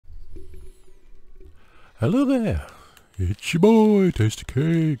Hello there. It's your boy, Tasty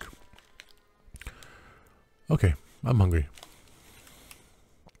Cake. Okay, I'm hungry.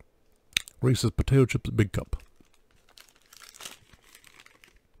 Reese's potato chips, big cup.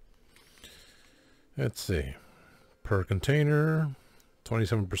 Let's see. Per container,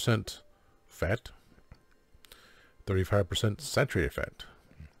 27% fat, 35% saturated fat,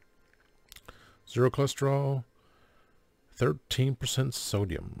 0 cholesterol, 13%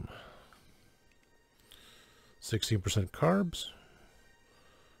 sodium, 16% carbs,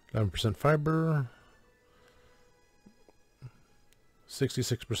 11% fiber,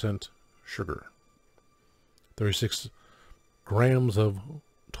 66% sugar, 36 grams of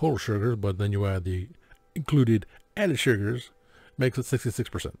total sugar, but then you add the included added sugars, makes it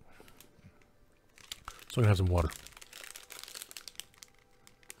 66%. So I'm going to have some water.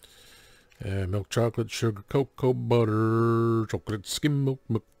 Milk, chocolate, sugar, cocoa butter, chocolate, skim milk,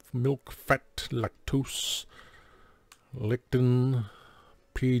 milk, fat, lactose, lectin,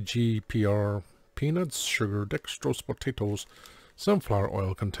 PGPR, peanuts, sugar, dextrose, potatoes, sunflower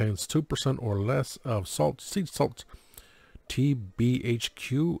oil contains 2% or less of salt, sea salt,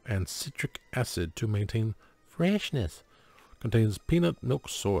 TBHQ, and citric acid to maintain freshness. Contains peanut milk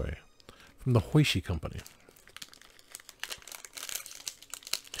soy from the Hoishi company.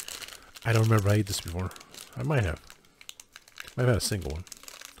 I don't remember I ate this before. I might have. I've had a single one.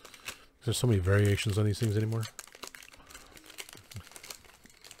 There's so many variations on these things anymore.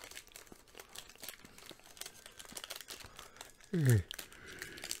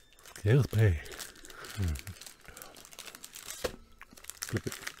 Yes, babe. Flip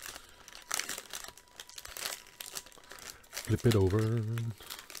it. Flip it over.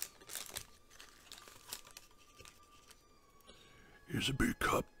 Here's a big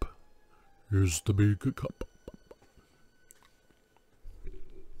cup. Here's the big cup.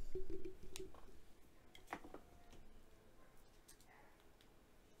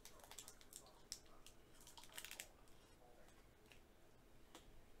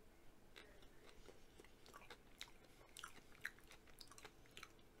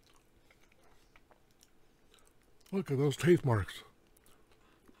 Look at those teeth marks.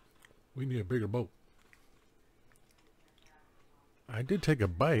 We need a bigger boat. I did take a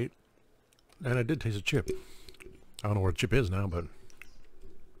bite, and I did taste a chip. I don't know where the chip is now, but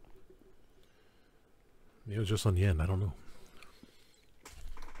it was just on the end. I don't know.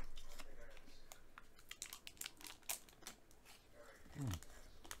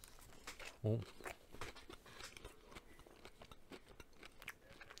 Oh.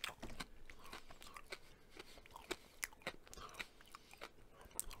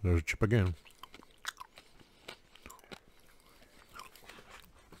 There's a chip again.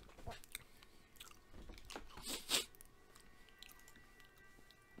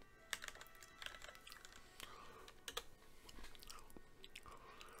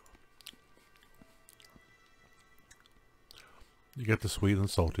 You get the sweet and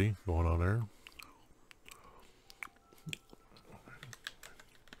salty going on there.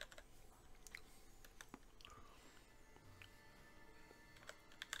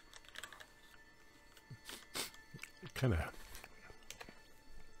 It kind of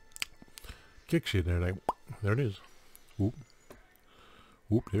kicks you there, like, there it is. Whoop.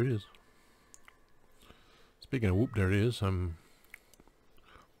 Whoop, there it is. Speaking of whoop, there it is. I'm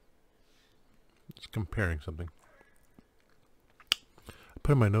just comparing something.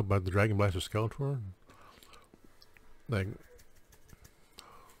 Put in my note about the Dragon Blaster Skeletor. Like,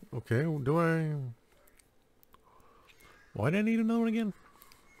 okay, do I... Why did I need another one again?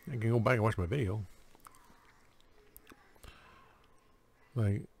 I can go back and watch my video.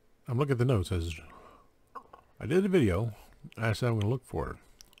 Like, I'm looking at the notes. It says, I did a video. I said I'm going to look for it.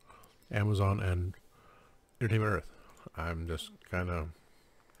 Amazon and Entertainment Earth. I'm just kind of...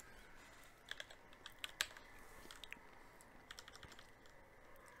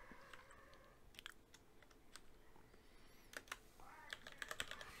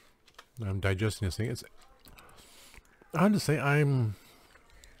 I'm digesting this thing. It's hard to say.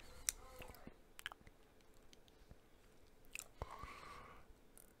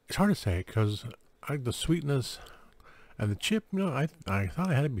 It's hard to say because the sweetness and the chip. You know, I thought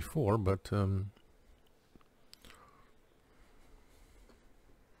I had it before, but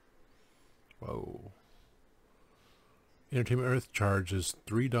whoa! Entertainment Earth charges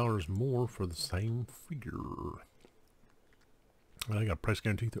 $3 more for the same figure. And I got a price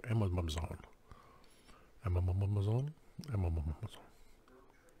guarantee through Amazon. Amazon.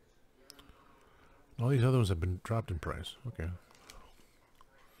 All these other ones have been dropped in price. Okay. I'm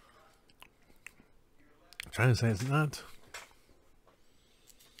trying to say it's not.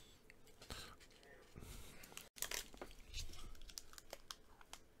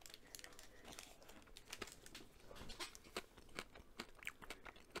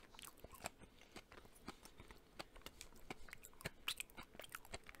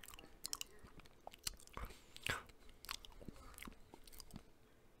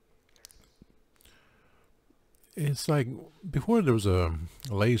 It's like before there was a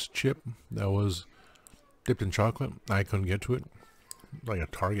Lay's chip that was dipped in chocolate. I couldn't get to it, like a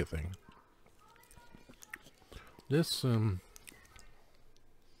Target thing. This I'm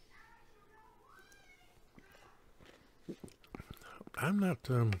not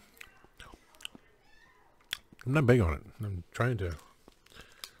big on it. I'm trying to,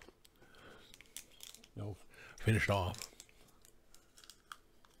 finish it off.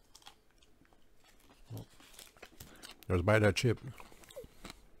 Well, there's a bite of that chip.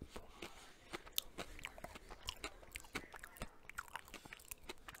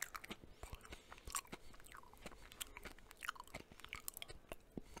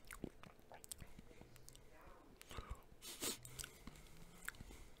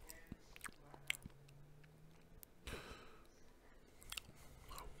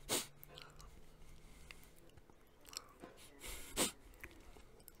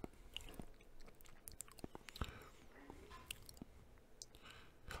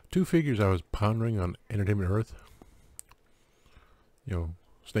 Two figures I was pondering on Entertainment Earth.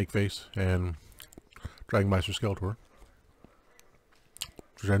 Snake Face and Dragon Blaster Skeletor.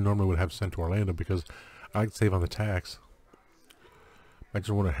 Which I normally would have sent to Orlando because I'd save on the tax. I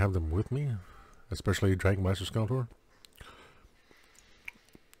just want to have them with me, especially Dragon Blaster Skeletor.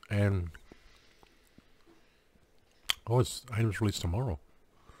 And it's items released tomorrow.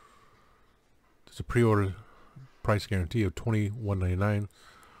 There's a pre-order price guarantee of $21.99,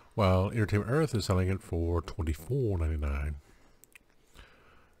 while Entertainment Earth is selling it for $24.99.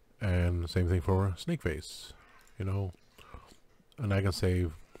 And same thing for Snake Face, and I can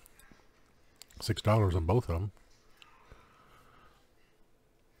save $6 on both of them.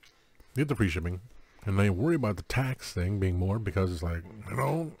 Get the free shipping, and I worry about the tax thing being more because it's like, I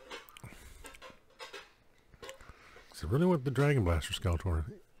really want the Dragon Blaster Skeletor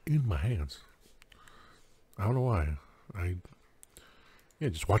in my hands. I don't know why.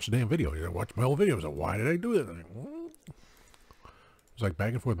 Just watch the damn video. Watch my whole video. So why did I do it? It's like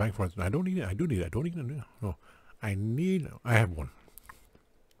back and forth, back and forth. I don't need it. I do need it. I don't need it. No, I have one.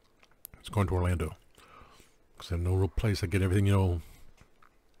 It's going to Orlando because I have no real place. I get everything,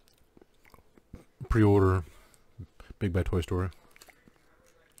 pre-order, Big Bad Toy Store.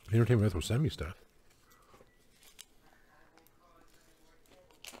 Entertainment Earth will send me stuff.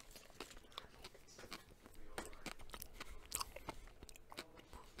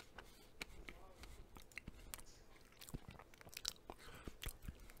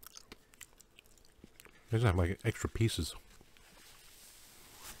 They just have like extra pieces.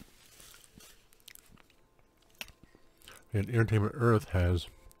 And Entertainment Earth has,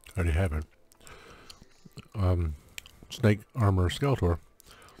 I already have it, Snake Armor Skeletor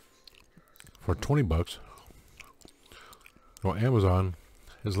for $20. Well, Amazon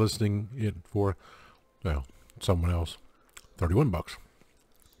is listing it for, someone else, $31.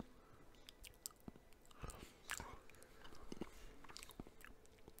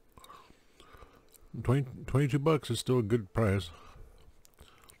 $22 is still a good price.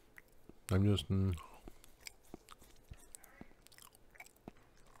 I'm just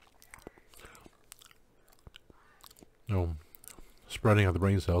spreading out the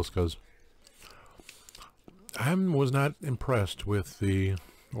brain cells because I was not impressed with the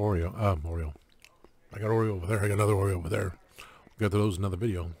Oreo. Oreo. I got Oreo over there. I got another Oreo over there. We'll get to those in another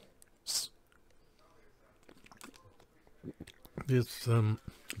video. This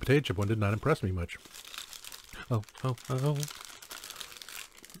potato chip one did not impress me much. Oh.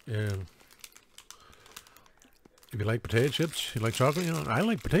 And if you like potato chips, you like chocolate, I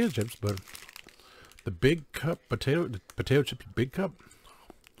like potato chips, but the big cup potato chips, big cup,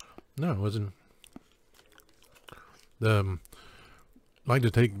 no, it wasn't. Like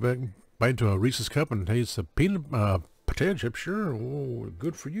to take bite into a Reese's cup and taste a peanut potato chip. Sure,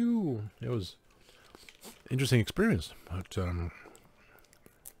 good for you. It was interesting experience, but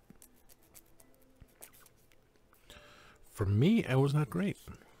for me, it was not great.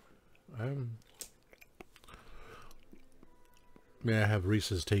 I have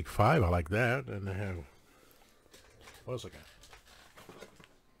Reese's Take 5. I like that, and I have what else I got?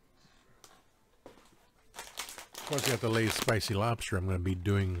 Of course, I got the Lay's Spicy Lobster. I'm going to be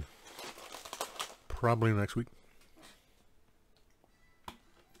doing probably next week.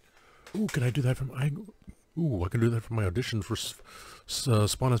 Ooh, can I do that from I can do that for my audition for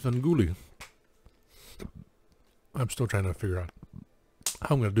Spawn Van Gulli. I'm still trying to figure out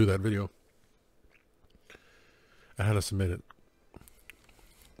how I'm going to do that video and how to submit it.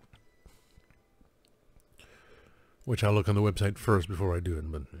 Which I'll look on the website first before I do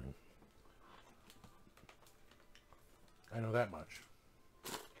it, but I know that much.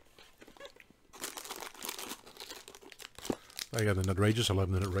 I got an outrageous. I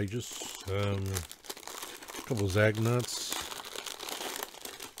love an outrageous. A couple of Zag nuts.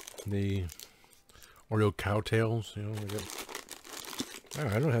 The Oreo cowtails. You know,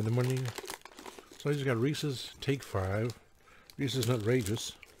 I don't have the money. So I just got Reese's Take 5. Reese's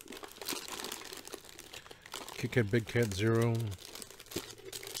Nutrageous. Kit Kat Big Cat Zero.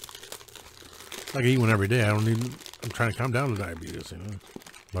 I can eat one every day. I'm trying to calm down the diabetes, you know.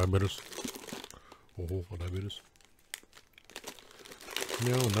 Diabetes. Oh, diabetes.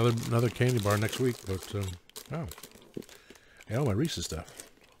 You know, another candy bar next week, but oh. And all my Reese's stuff.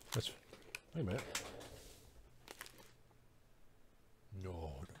 That's hey man. No.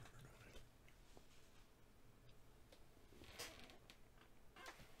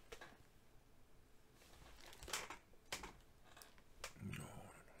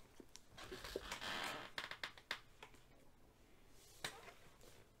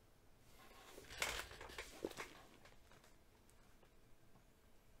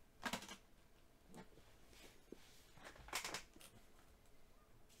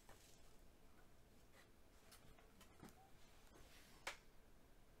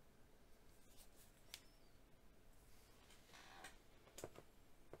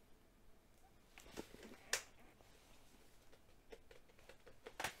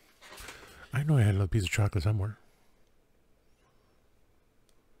 I know I had another piece of chocolate somewhere.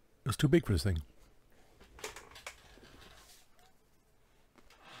 It was too big for this thing.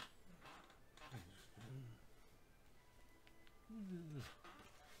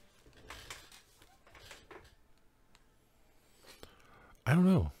 I don't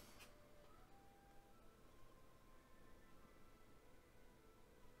know.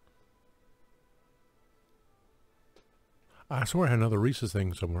 I swear I had another Reese's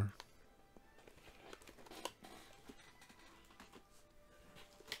thing somewhere.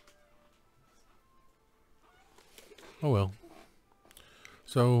 Oh well.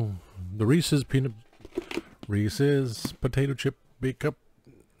 So the Reese's potato chip bake cup,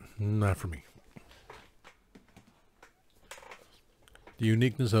 not for me. The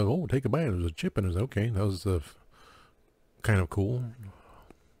uniqueness of, oh, take a bite, there's a chip in it, okay, that was kind of cool.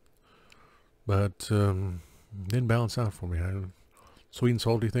 But didn't balance out for me. Sweet and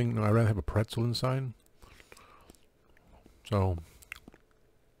salty thing, no, I'd rather have a pretzel inside. So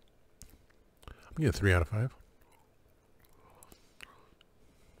I'm gonna get a 3 out of 5.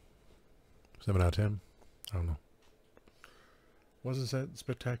 7 out of 10. I don't know. Wasn't that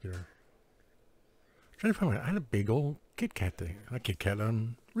spectacular? I'm trying to find I had a big old Kit Kat thing. Not Kit Kat,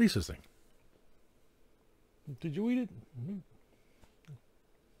 Reese's thing. Did you eat it?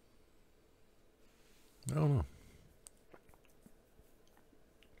 I don't know.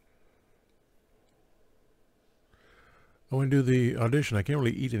 I want to do the audition. I can't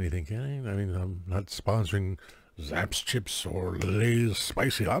really eat anything, can I? I mean, I'm not sponsoring Zapp's chips or Lay's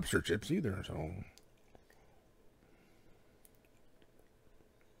spicy lobster chips either, so.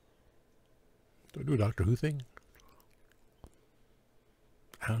 Do I do a Doctor Who thing?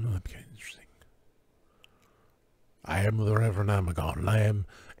 I don't know, that'd be kind of interesting. I am the Reverend Amagon. I am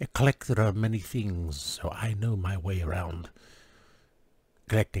a collector of many things, so I know my way around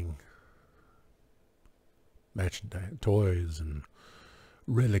collecting merchandise, toys, and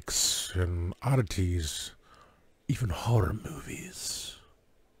relics, and oddities. Even horror movies.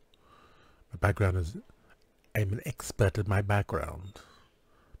 My background is, I'm an expert in my background.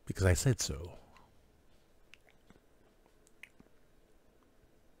 Because I said so.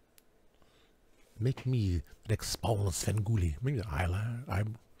 Make me the next Paul Svengoolie. Make me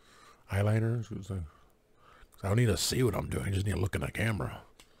eyeliner. Eyeliner. I don't need to see what I'm doing. I just need to look in the camera.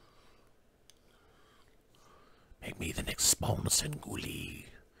 Make me the next Paul Svengoolie.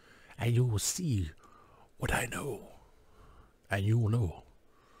 And you will see what I know, and you will know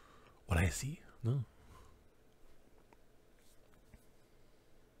what I see. No.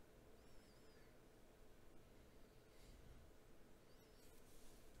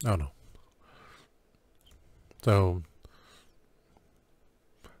 Oh no. So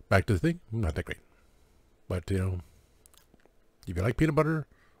back to the thing. Not that great, but you know, if you like peanut butter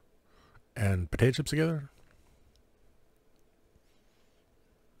and potato chips together,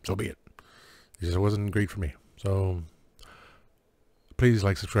 so be it. It just wasn't great for me. So please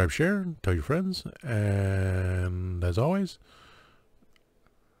like, subscribe, share, tell your friends, and as always,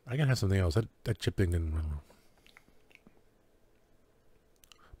 I gotta have something else. That chip thing didn't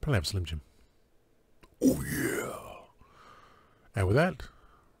probably have Slim Jim. Oh yeah. And with that,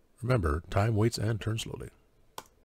 remember, time waits and turns slowly.